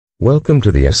Welcome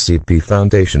to the SCP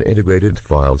Foundation Integrated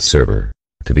File Server.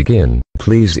 To begin,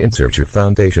 please insert your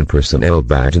Foundation personnel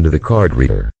badge into the card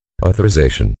reader.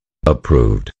 Authorization.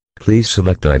 Approved. Please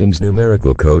select item's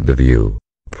numerical code to view.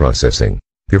 Processing.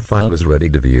 Your file is ready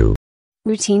to view.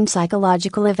 Routine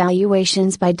psychological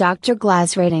evaluations by Dr.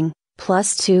 Glass. Rating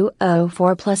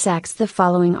 +204 plus X. The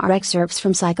following are excerpts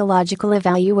from psychological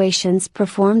evaluations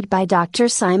performed by Dr.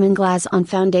 Simon Glass on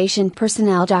Foundation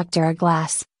personnel. Dr.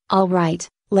 Glass: Alright,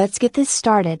 let's get this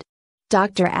started.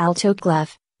 Dr.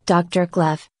 Altoglev: Dr.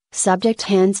 Glev. Subject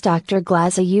hands Dr.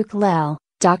 Glass a ukulele.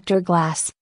 Dr.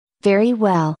 Glass: Very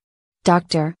well.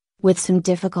 Doctor, with some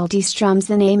difficulty strums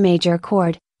an A major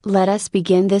chord. Let us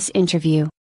begin this interview.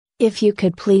 If you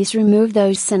could please remove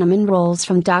those cinnamon rolls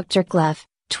from Dr. Glev.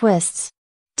 Twists.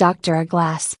 Dr.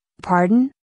 Glass: Pardon?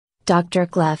 Dr.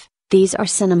 Glev: These are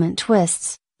cinnamon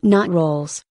twists, not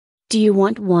rolls. Do you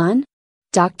want one?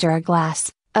 Dr.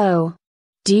 Glass: Oh.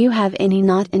 Do you have any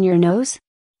knot in your nose?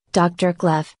 Dr.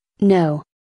 Glev: No.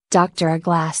 Dr.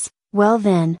 Glass: Well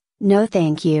then, no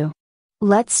thank you.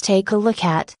 Let's take a look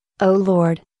at, oh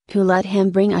Lord, who let him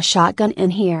bring a shotgun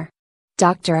in here?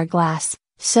 Dr. Glass: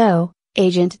 So,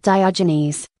 Agent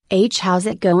Diogenes, how's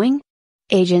it going?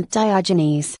 Agent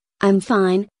Diogenes: I'm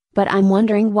fine, but I'm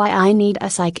wondering why I need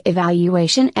a psych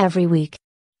evaluation every week.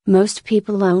 Most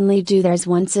people only do theirs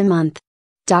once a month.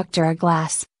 Dr.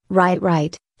 Glass: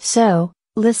 Right. So,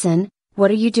 listen, what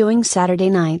are you doing Saturday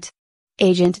night?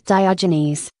 Agent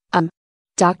Diogenes: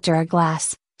 Dr.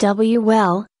 Glass: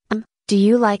 Well, do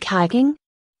you like hiking?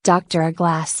 Dr.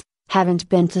 Glass: Haven't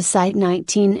been to Site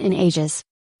 19 in ages.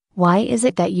 Why is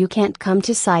it that you can't come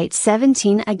to Site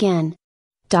 17 again?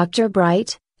 Dr.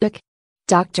 Bright: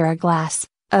 Dr. Glass: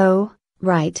 Oh,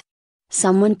 right.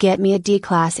 Someone get me a D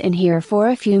class in here for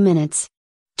a few minutes.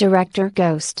 Director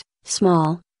Ghost: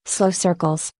 Small, slow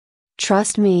circles.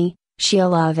 Trust me, she'll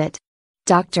love it.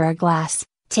 Dr. Glass: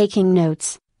 Taking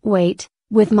notes, wait,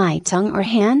 with my tongue or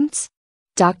hands?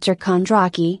 Dr.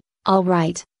 Kondraki: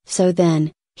 Alright, so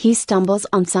then, he stumbles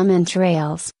on some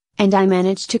entrails, and I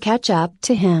manage to catch up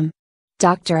to him.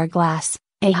 Dr. Glass: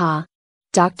 Aha.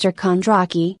 Dr.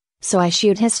 Kondraki: So I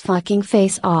shoot his fucking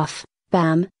face off,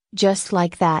 bam, just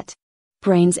like that.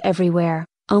 Brains everywhere,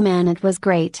 oh man it was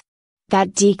great.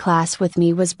 That D class with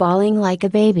me was bawling like a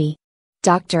baby.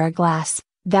 Dr. Glass: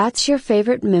 That's your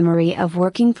favorite memory of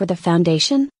working for the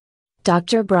Foundation?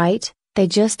 Dr. Bright: They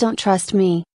just don't trust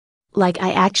me. Like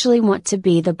I actually want to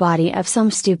be the body of some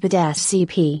stupid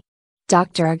SCP.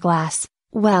 Dr. Glass: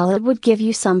 Well, it would give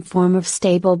you some form of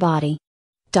stable body.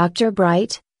 Dr.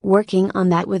 Bright: Working on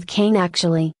that with Kane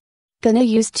actually. Gonna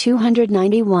use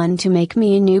 291 to make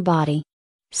me a new body.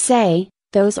 Say,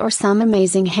 those are some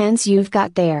amazing hands you've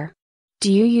got there.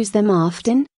 Do you use them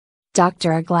often?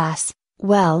 Dr. Glass: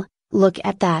 Well, look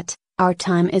at that, our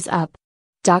time is up.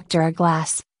 Dr.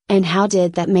 Glass: And how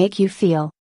did that make you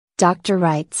feel? Dr.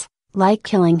 Writes: Like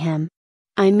killing him.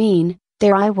 I mean,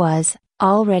 there I was,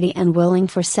 all ready and willing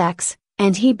for sex,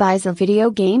 and he buys a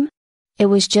video game? It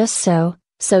was just so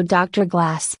Dr.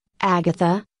 Glass: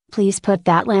 Agatha, please put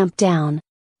that lamp down.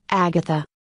 Agatha.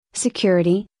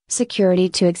 Security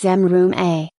to exam room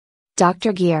A.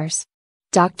 Dr. Gears.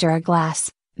 Dr. Glass: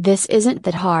 This isn't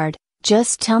that hard,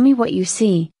 just tell me what you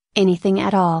see, anything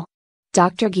at all.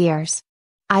 Dr. Gears: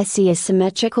 I see a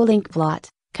symmetrical ink blot,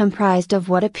 comprised of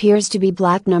what appears to be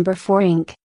black number 4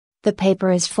 ink. The paper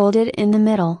is folded in the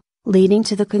middle, leading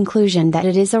to the conclusion that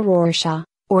it is a Rorschach,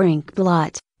 or ink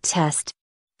blot, test.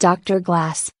 Dr.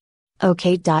 Glass: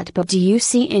 Okay. But do you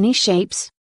see any shapes?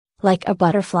 Like a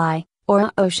butterfly, or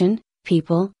an ocean,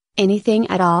 people, anything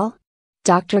at all?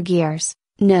 Dr. Gears: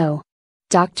 No.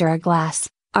 Dr. Glass: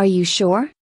 Are you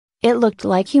sure? It looked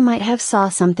like you might have saw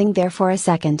something there for a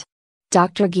second.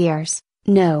 Dr. Gears: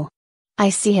 No. I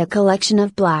see a collection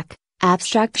of black,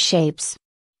 abstract shapes.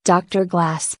 Dr.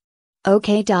 Glass: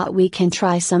 Okay. We can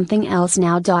try something else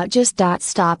now. Just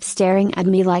stop staring at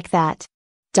me like that.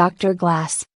 Dr.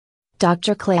 Glass.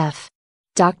 Dr. Clef.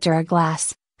 Dr.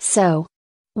 Glass: So,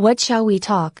 what shall we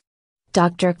talk?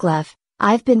 Dr. Clef: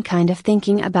 I've been kind of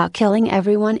thinking about killing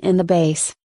everyone in the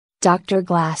base. Dr.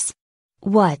 Glass: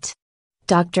 What?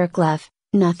 Dr. Clef: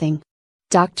 Nothing.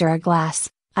 Dr. Glass: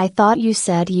 I thought you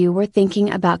said you were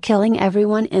thinking about killing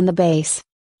everyone in the base.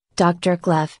 Dr.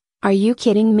 Clef: Are you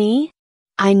kidding me?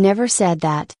 I never said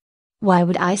that. Why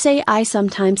would I say? I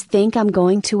sometimes think I'm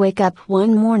going to wake up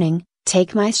one morning,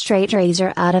 take my straight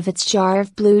razor out of its jar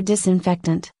of blue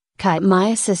disinfectant, cut my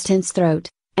assistant's throat,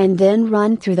 and then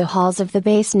run through the halls of the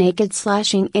base naked,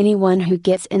 slashing anyone who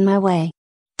gets in my way.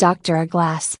 Dr.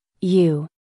 Glass: You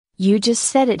just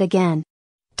said it again.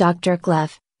 Dr.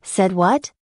 Clef: Said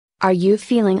what? Are you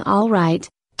feeling alright,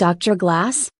 Dr.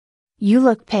 Glass? You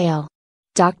look pale.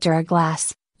 Dr.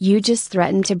 Glass, you just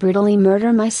threatened to brutally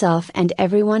murder myself and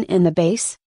everyone in the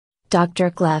base?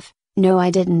 Dr. Clef, no I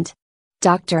didn't.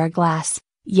 Dr. Glass,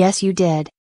 yes you did.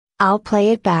 I'll play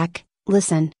it back,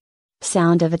 listen.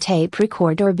 Sound of a tape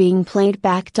recorder being played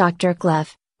back. Dr.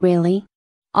 Clef, really?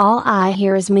 All I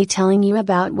hear is me telling you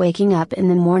about waking up in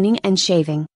the morning and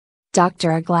shaving.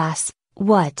 Dr. Glass,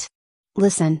 what?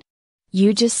 Listen.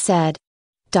 You just said.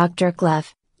 Dr.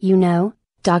 Clef, you know,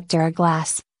 Dr.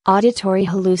 Glass, auditory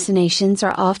hallucinations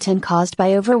are often caused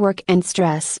by overwork and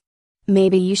stress.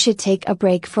 Maybe you should take a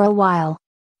break for a while.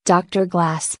 Dr.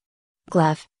 Glass.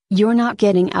 Clef, you're not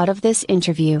getting out of this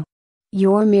interview.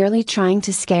 You're merely trying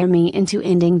to scare me into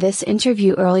ending this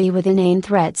interview early with inane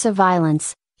threats of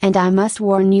violence, and I must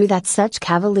warn you that such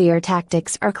cavalier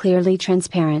tactics are clearly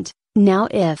transparent. Now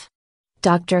if.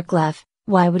 Dr. Clef,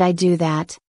 why would I do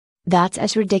that? That's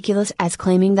as ridiculous as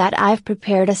claiming that I've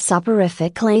prepared a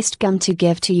soporific laced gum to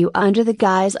give to you under the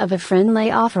guise of a friendly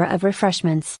offer of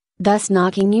refreshments, thus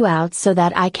knocking you out so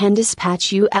that I can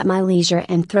dispatch you at my leisure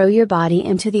and throw your body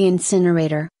into the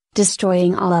incinerator,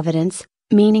 destroying all evidence,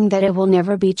 meaning that it will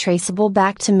never be traceable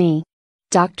back to me.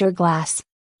 Dr. Glass.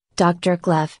 Dr.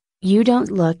 Clef, you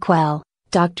don't look well,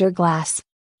 Dr. Glass.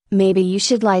 Maybe you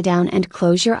should lie down and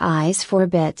close your eyes for a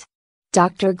bit.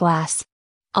 Dr. Glass.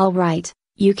 All right.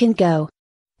 You can go.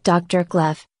 Dr.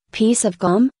 Clef, piece of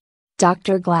gum?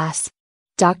 Dr. Glass.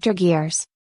 Dr. Gears.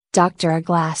 Dr.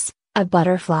 Glass, a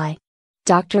butterfly.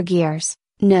 Dr. Gears,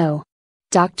 no.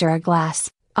 Dr.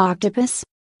 Glass, octopus?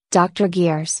 Dr.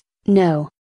 Gears, no.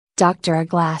 Dr.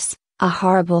 Glass, a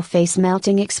horrible face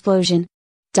melting explosion.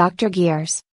 Dr.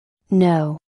 Gears,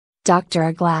 no.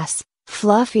 Dr. Glass,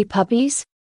 fluffy puppies?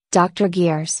 Dr.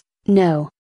 Gears, no.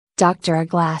 Dr.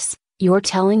 Glass, you're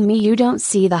telling me you don't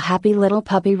see the happy little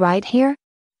puppy right here?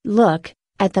 Look,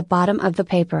 at the bottom of the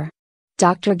paper.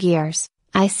 Dr. Gears,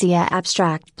 I see a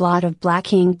abstract blot of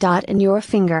black ink dot in your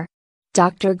finger.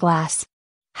 Dr. Glass.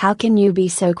 How can you be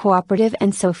so cooperative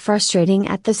and so frustrating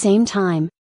at the same time?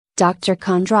 Dr.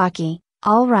 Kondraki,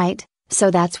 alright, so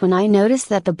that's when I noticed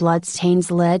that the bloodstains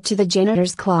led to the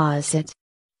janitor's closet.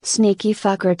 Sneaky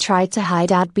fucker tried to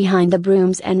hide out behind the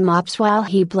brooms and mops while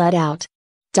he bled out.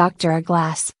 Dr.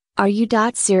 Glass. Are you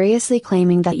seriously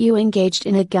claiming that you engaged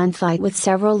in a gunfight with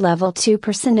several level 2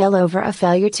 personnel over a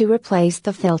failure to replace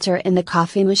the filter in the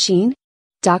coffee machine?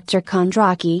 Dr.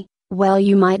 Kondraki, well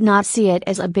you might not see it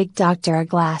as a big Dr.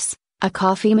 Glass, a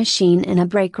coffee machine in a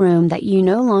break room that you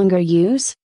no longer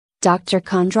use? Dr.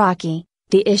 Kondraki,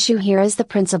 the issue here is the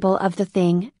principle of the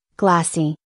thing,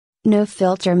 Glassy. No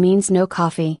filter means no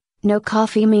coffee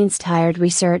means tired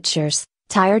researchers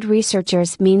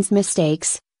means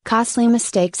mistakes. Costly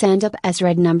mistakes end up as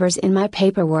red numbers in my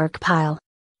paperwork pile.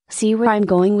 See where I'm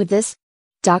going with this?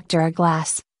 Dr.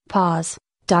 Glass, pause.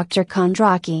 Dr.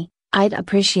 Kondraki, I'd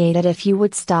appreciate it if you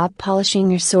would stop polishing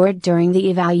your sword during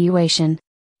the evaluation.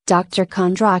 Dr.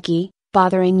 Kondraki,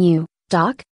 bothering you,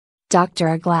 Doc?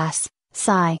 Dr. Glass,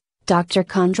 sigh. Dr.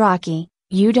 Kondraki,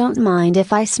 you don't mind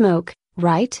if I smoke,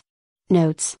 right?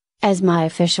 Notes, as my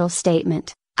official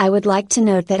statement. I would like to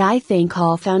note that I think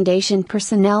all Foundation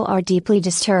personnel are deeply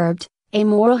disturbed,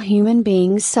 amoral human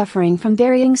beings suffering from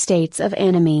varying states of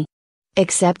anomie.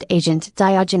 Except Agent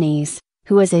Diogenes,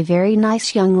 who is a very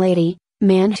nice young lady,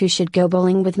 man who should go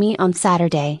bowling with me on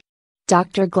Saturday.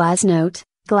 Dr. Glass note,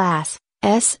 Glass,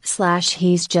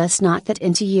 he's just not that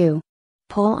into you.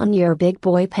 Pull on your big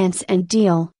boy pants and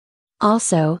deal.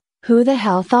 Also, who the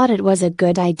hell thought it was a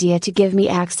good idea to give me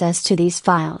access to these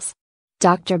files?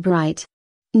 Dr. Bright.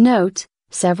 Note,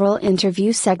 several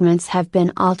interview segments have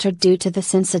been altered due to the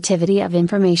sensitivity of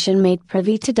information made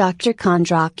privy to Dr.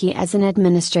 Kondraki as an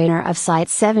administrator of Site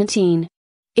 17.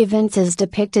 Events as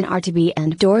depicted are to be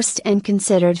endorsed and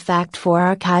considered fact for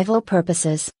archival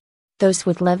purposes. Those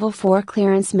with Level 4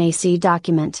 clearance may see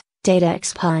document, data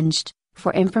expunged,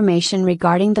 for information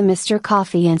regarding the Mr.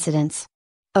 Coffee incidents.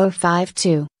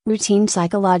 052, Routine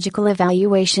Psychological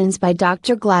Evaluations by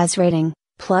Dr. Glass Rating.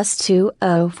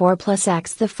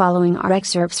 +204+X. The following are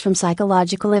excerpts from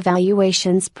psychological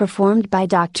evaluations performed by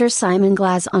Dr. Simon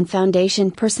Glass on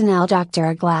Foundation personnel.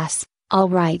 Dr. Glass,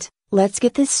 alright, let's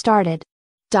get this started.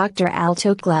 Dr.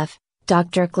 Alto Clef,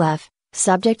 Dr. Clef,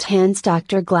 subject hands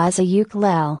Dr. Glass a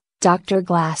ukulele, Dr.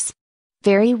 Glass.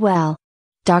 Very well.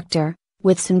 Doctor,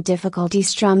 with some difficulty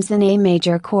strums an A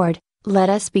major chord, let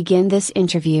us begin this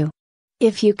interview.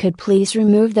 If you could please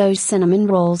remove those cinnamon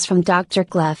rolls from Dr.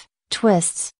 Clef.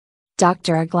 Twists.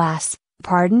 Dr. Glass,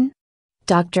 pardon?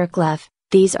 Dr. Clef,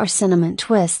 these are cinnamon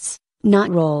twists, not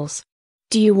rolls.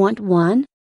 Do you want one?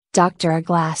 Dr.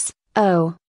 Glass,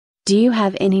 oh. Do you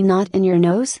have any knot in your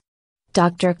nose?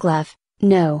 Dr. Glove,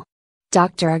 no.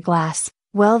 Dr. Glass,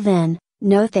 well then,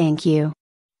 no thank you.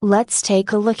 Let's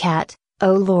take a look at,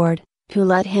 oh Lord, who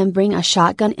let him bring a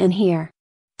shotgun in here?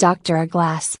 Dr.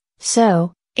 Glass,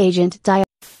 so, Agent